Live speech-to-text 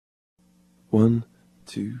1,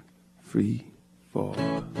 2, 3, 4.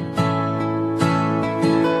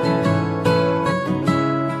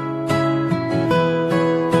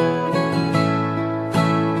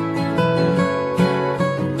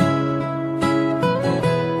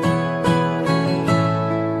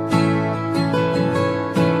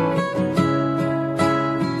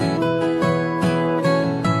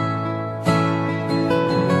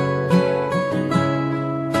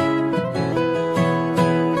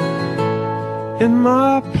 In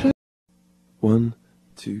my place. 1,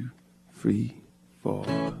 2, 3, 4.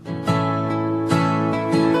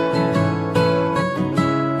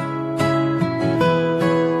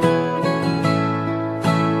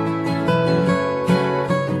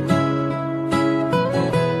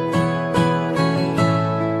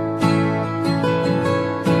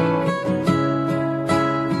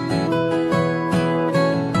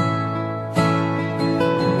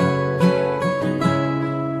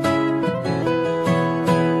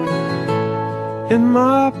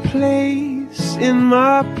 In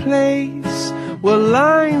my place were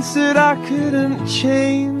lines that I couldn't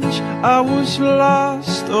change. I was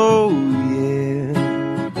lost, oh yeah.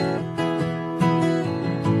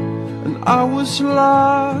 And I was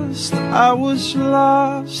lost,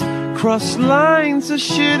 crossed lines I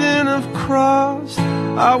shouldn't have crossed.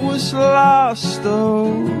 I was lost,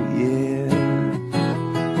 oh yeah.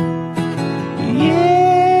 Yeah.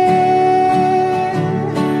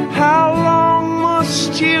 How long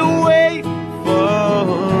must you wait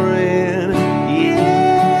for it?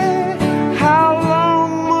 Yeah. How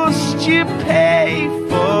long must you pay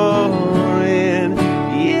for it?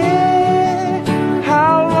 Yeah.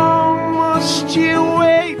 How long must you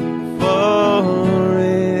wait for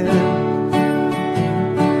it?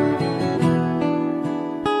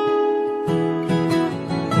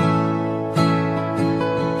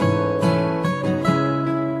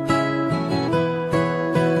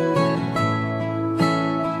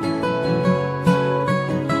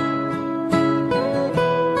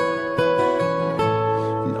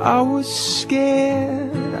 I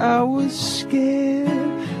was scared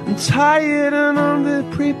and tired and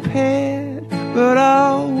underprepared, but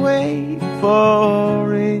I'll wait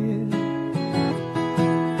for it.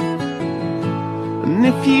 And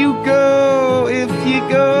if you go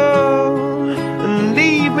and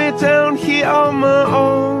leave me down here on my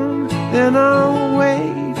own, then I'll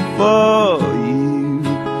wait for you.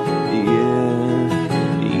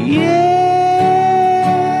 Yeah, yeah.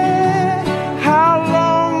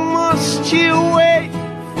 You wait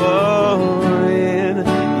for it,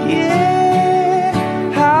 yeah.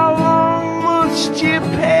 How long must you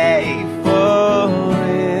pay for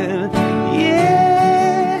it,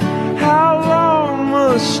 yeah. How long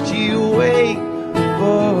must you wait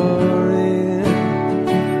for it,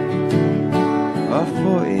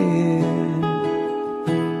 for it.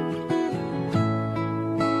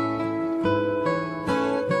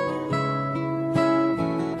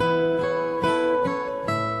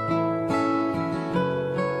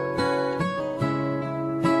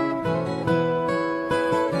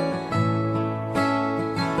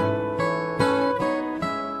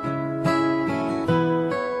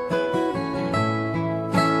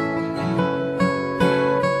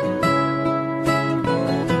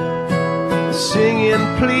 Singing,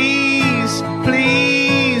 please,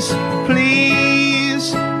 please,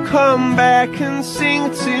 please, come back and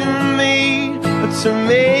sing to me,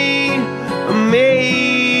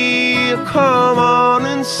 me. Come on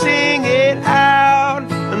and sing it out,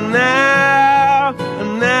 and now,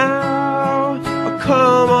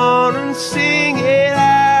 come on and sing it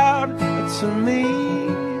out to me.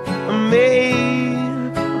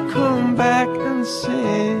 Come back and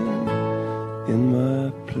sing.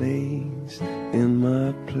 In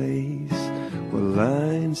my place were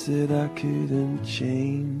lines that I couldn't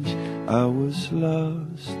change. I was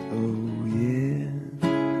lost, oh yeah.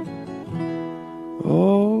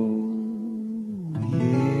 Oh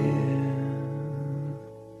yeah.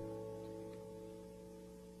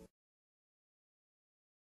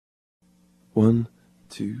 1,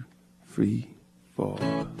 2, 3, 4.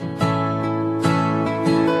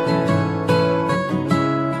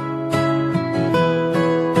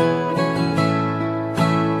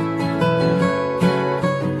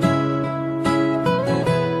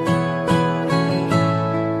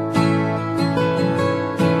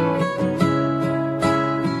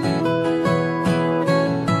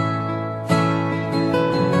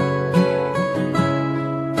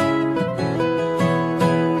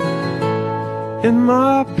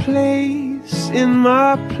 In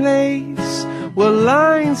my place were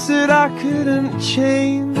lines that I couldn't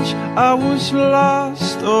change. I was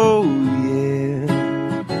lost, oh yeah.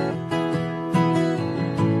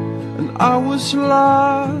 I was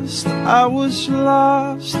lost, I was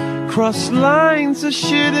lost, crossed lines I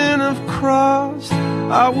shouldn't have crossed.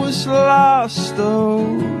 I was lost, oh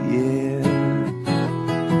yeah.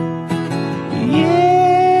 Yeah,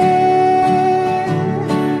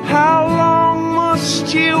 how long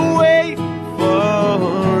must you wait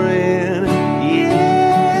for it?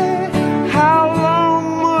 Yeah, how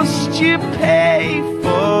long must you pay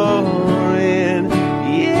for it?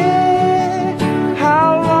 Yeah,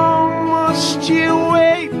 how long must you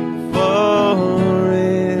wait for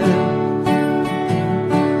it?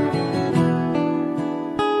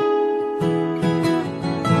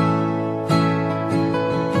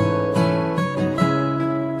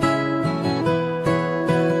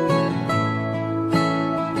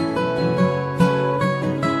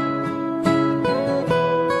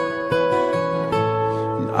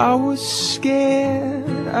 I was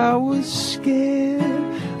scared, I was scared,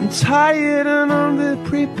 I'm tired and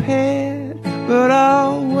underprepared, but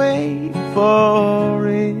I'll wait for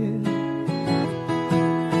it.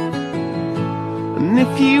 And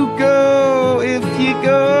if you go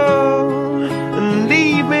and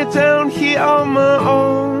leave me down here on my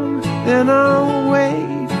own, then I'll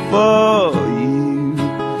wait for you.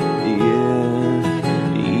 Yeah,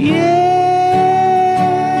 yeah.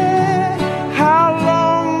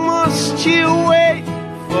 You wait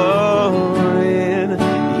for it?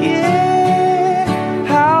 Yeah,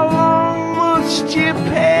 how long must you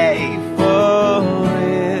pay for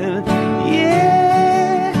it?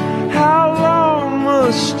 Yeah, how long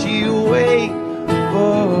must you wait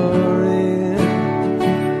for it?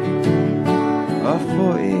 Oh,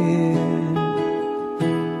 for it.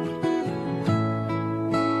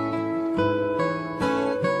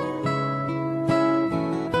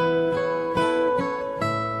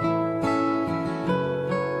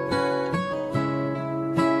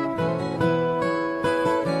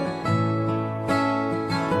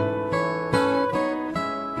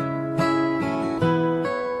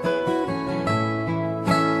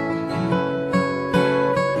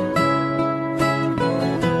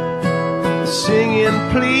 Singing,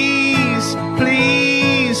 please,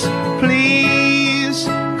 please, please,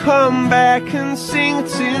 come back and sing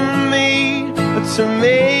to me,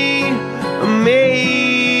 me.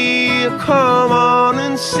 Come on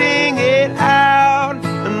and sing it out,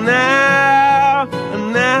 and now,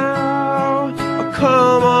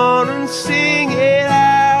 come on and sing it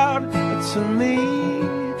out to me.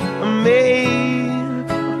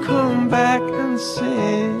 Come back and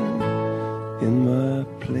sing in my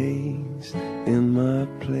place. In my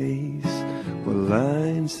place were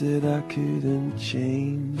lines that I couldn't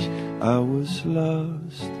change. I was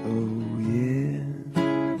lost, oh yeah.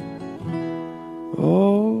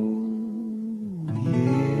 Oh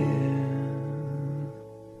yeah.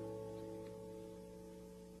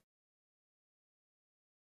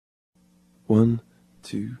 1,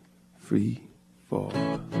 2, 3, 4.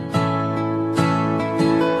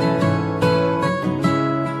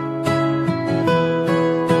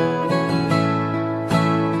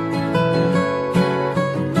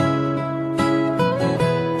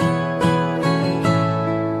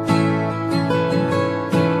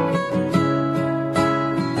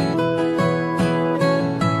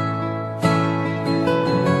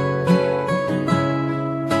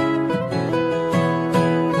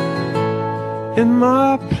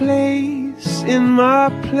 In my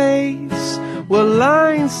place were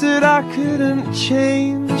lines that I couldn't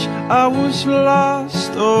change. I was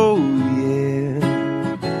lost, oh yeah.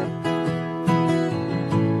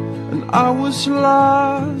 And I was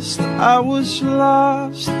lost,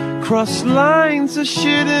 crossed lines I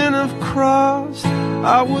shouldn't have crossed.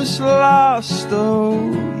 I was lost, oh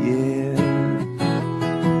yeah.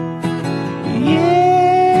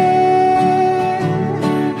 Yeah,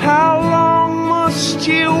 how long must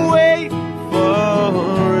you wait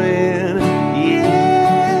for it?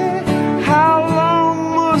 Yeah, how long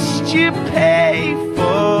must you pay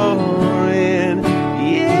for it?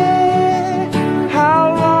 Yeah, how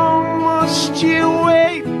long must you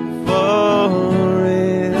wait for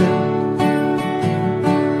it?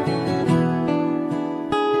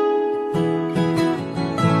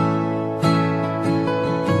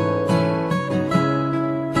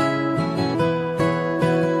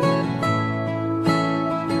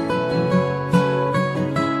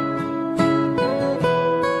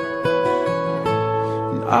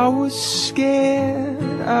 I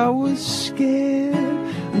was scared,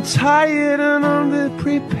 I'm tired and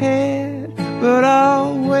underprepared, but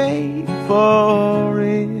I'll wait for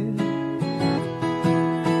it.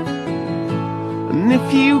 And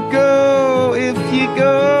if you go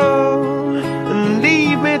and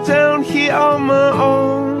leave me down here on my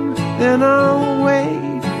own, then then I'll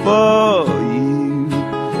wait for you.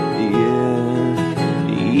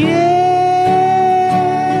 Yeah,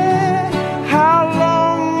 how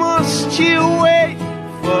long must you wait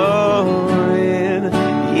for it?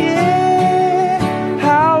 Yeah,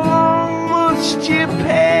 how long must you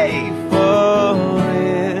pay for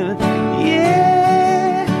it?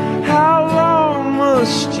 Yeah, how long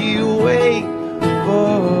must you wait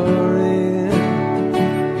for it?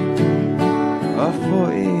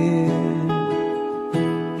 For it.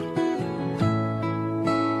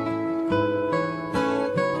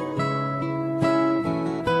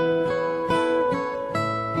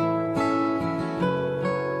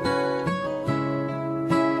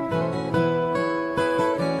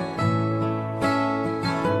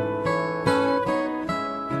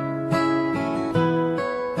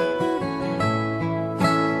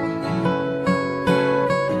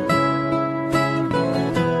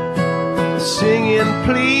 Singing,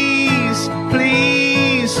 please,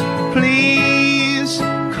 please, please,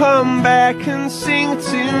 come back and sing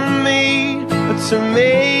to me,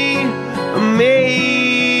 me.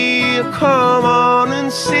 Come on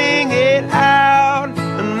and sing it out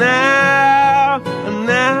now,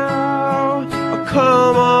 now.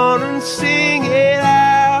 Come on and sing it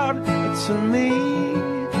out to me.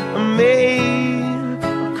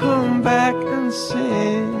 Come back and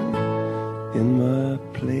sing in my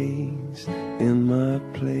place. In my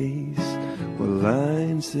place were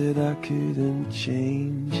lines that I couldn't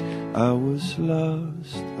change. I was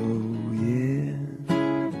lost, oh yeah.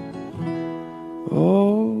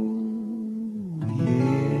 Oh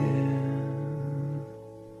yeah.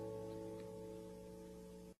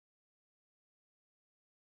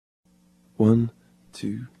 One,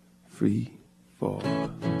 two, three, four.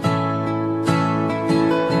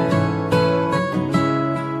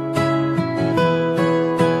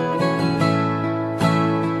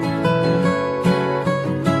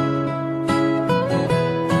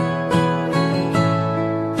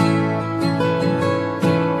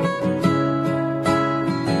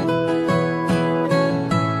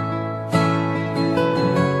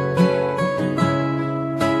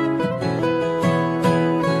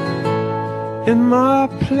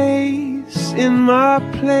 In my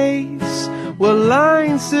place were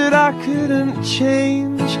lines that I couldn't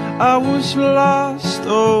change. I was lost,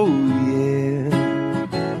 oh yeah.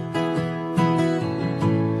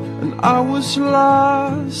 And I was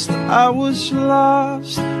lost,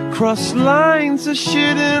 crossed lines I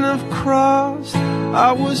shouldn't have crossed.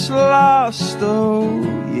 I was lost, oh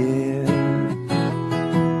yeah.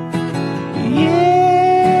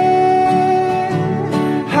 Yeah,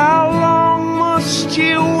 how long must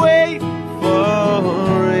you wait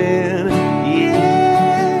for it?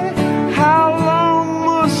 Yeah, how long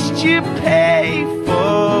must you pay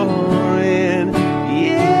for it?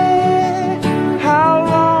 Yeah, how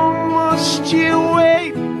long must you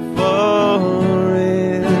wait for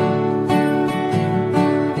it?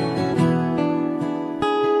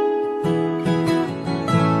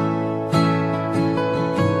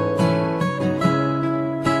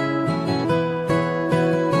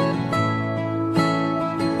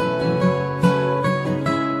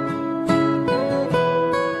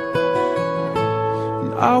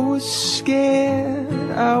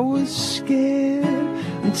 I was scared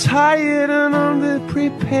and tired and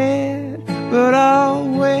underprepared, but I'll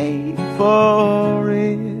wait for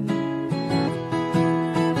it.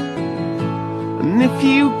 And if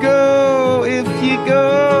you go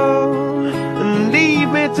and leave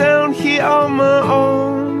me down here on my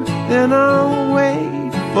own, then I'll